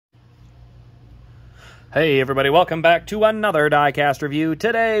Hey everybody, welcome back to another Diecast review.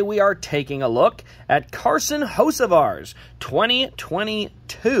 Today we are taking a look at Carson Hocevar's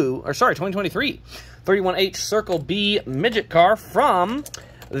 2023 31H Circle B Midget car from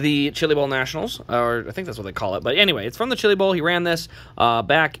the Chili Bowl Nationals, or I think that's what they call it. But anyway, it's from the Chili Bowl. He ran this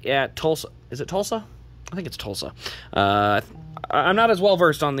back at Tulsa. Is it Tulsa? I think it's Tulsa. I'm not as well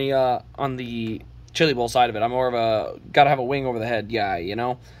versed on the Chili Bowl side of it. I'm more of a gotta have a wing over the head guy, you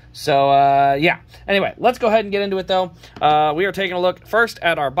know. So, yeah. Anyway, let's go ahead and get into it, though. We are taking a look first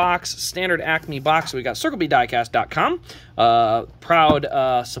at our box, standard Acme box. So we got CircleBDiecast.com,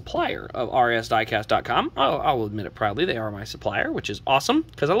 proud supplier of RSDiecast.com. I'll admit it proudly. They are my supplier, which is awesome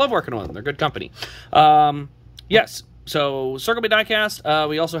because I love working with them. They're good company. Yes. So, Circle B Diecast,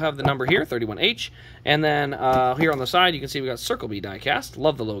 we also have the number here, 31H, and then here on the side, you can see we got Circle B Diecast.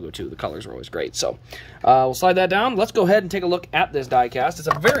 Love the logo, too. The colors are always great. So, we'll slide that down. Let's go ahead and take a look at this diecast. It's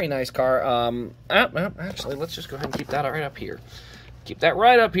a very nice car. Actually, let's just go ahead and keep that right up here. Keep that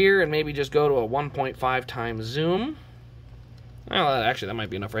right up here and maybe just go to a 1.5 times zoom. Well, actually, that might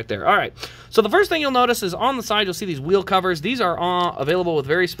be enough right there. All right. So the first thing you'll notice is on the side, you'll see these wheel covers. These are available with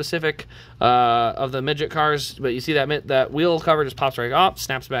very specific of the Midget cars. But you see that wheel cover just pops right off,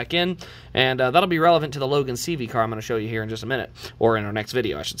 snaps back in. And that'll be relevant to the Logan CV car I'm going to show you here in just a minute. Or in our next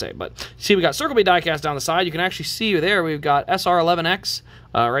video, I should say. But see, we got Circle B Diecast down the side. You can actually see there we've got SR11X.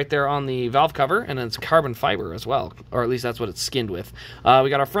 Right there on the valve cover, and it's carbon fiber as well, or at least that's what it's skinned with. We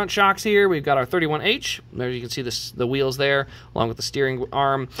got our front shocks here. We've got our 31H. There you can see the wheels there, along with the steering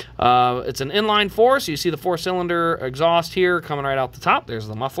arm. It's an inline 4, so you see the 4-cylinder exhaust here coming right out the top. There's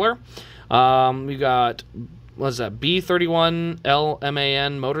the muffler. We got, what is that, B31LMAN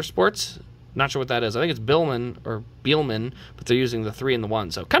Motorsports. Not sure what that is. I think it's Bielman, but they're using the 3 and the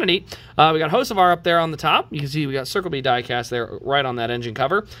 1, so kind of neat. We got Hocevar up there on the top. You can see we got Circle B Diecast there right on that engine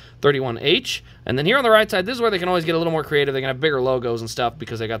cover, 31H. And then here on the right side, this is where they can always get a little more creative. They can have bigger logos and stuff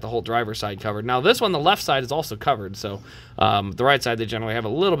because they got the whole driver's side covered. Now this one, the left side is also covered, so the right side, they generally have a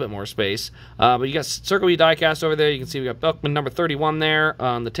little bit more space. But you got Circle B Diecast over there. You can see we got Belkman number 31 there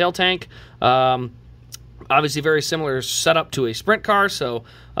on the tail tank. Obviously very similar setup to a sprint car, so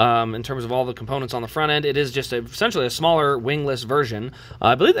in terms of all the components on the front end, it is just essentially a smaller wingless version.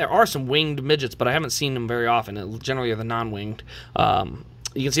 I believe there are some winged midgets, but I haven't seen them very often. It generally are the non-winged.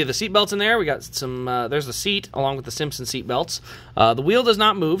 You can see the seat belts in there. We got some, there's the seat along with the Simpson seat belts. The wheel does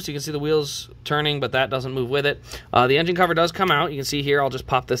not move, so you can see the wheels turning, but that doesn't move with it. The engine cover does come out. You can see here, I'll just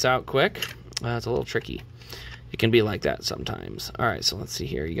pop this out quick. It's a little tricky. It can be like that sometimes. All right, so let's see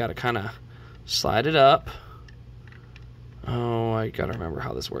here. You got to kind of slide it up. Oh, I gotta remember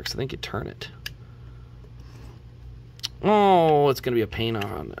how this works. I think you turn it. Oh, it's gonna be a pain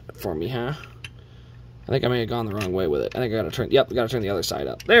on for me, huh? I think I may have gone the wrong way with it. I think I gotta turn. Yep, I gotta turn the other side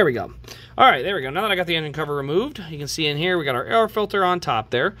up. There we go. All right, there we go. Now that I got the engine cover removed, you can see in here we got our air filter on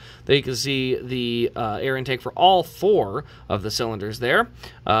top there. There you can see the air intake for all 4 of the cylinders there.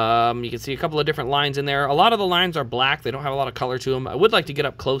 You can see a couple of different lines in there. A lot of the lines are black. They don't have a lot of color to them. I would like to get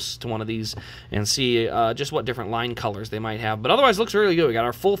up close to one of these and see just what different line colors they might have. But otherwise, it looks really good. We got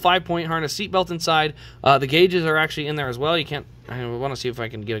our full 5-point harness seatbelt inside. The gauges are actually in there as well. You can't. I want to see if I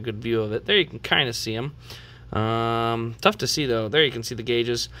can get a good view of it. There you can kind of see them. Tough to see though. There you can see the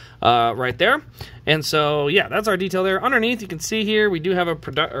gauges right there. And so yeah, that's our detail there. Underneath you can see here we do have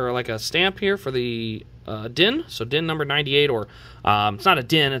a stamp here for the DIN. So DIN number 98, or it's not a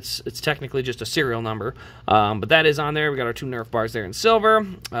DIN, it's technically just a serial number. But that is on there. We got our 2 Nerf bars there in silver.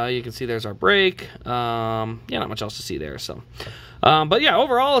 You can see there's our brake. Yeah, not much else to see there. So but yeah,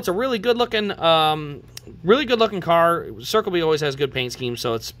 overall it's a really good looking car. Circle B always has good paint schemes,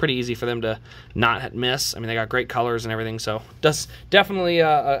 so it's pretty easy for them to not miss. I mean, they got great colors and everything, so that's definitely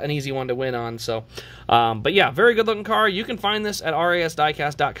an easy one to win on. So, but yeah, very good looking car. You can find this at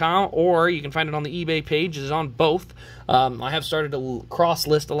RASDiecast.com, or you can find it on the eBay page. It's on both. I have started to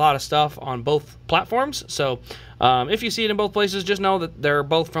cross-list a lot of stuff on both platforms, so if you see it in both places, just know that they're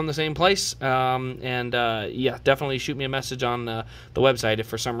both from the same place. Yeah, definitely shoot me a message on the website if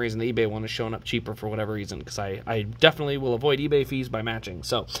for some reason the eBay one is showing up cheaper for whatever reason, because I definitely will avoid eBay fees by matching.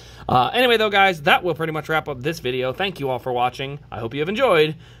 So anyway, though, guys, that will pretty much wrap up this video. Thank you all for watching. I hope you have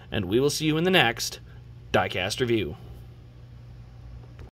enjoyed, and we will see you in the next Diecast review.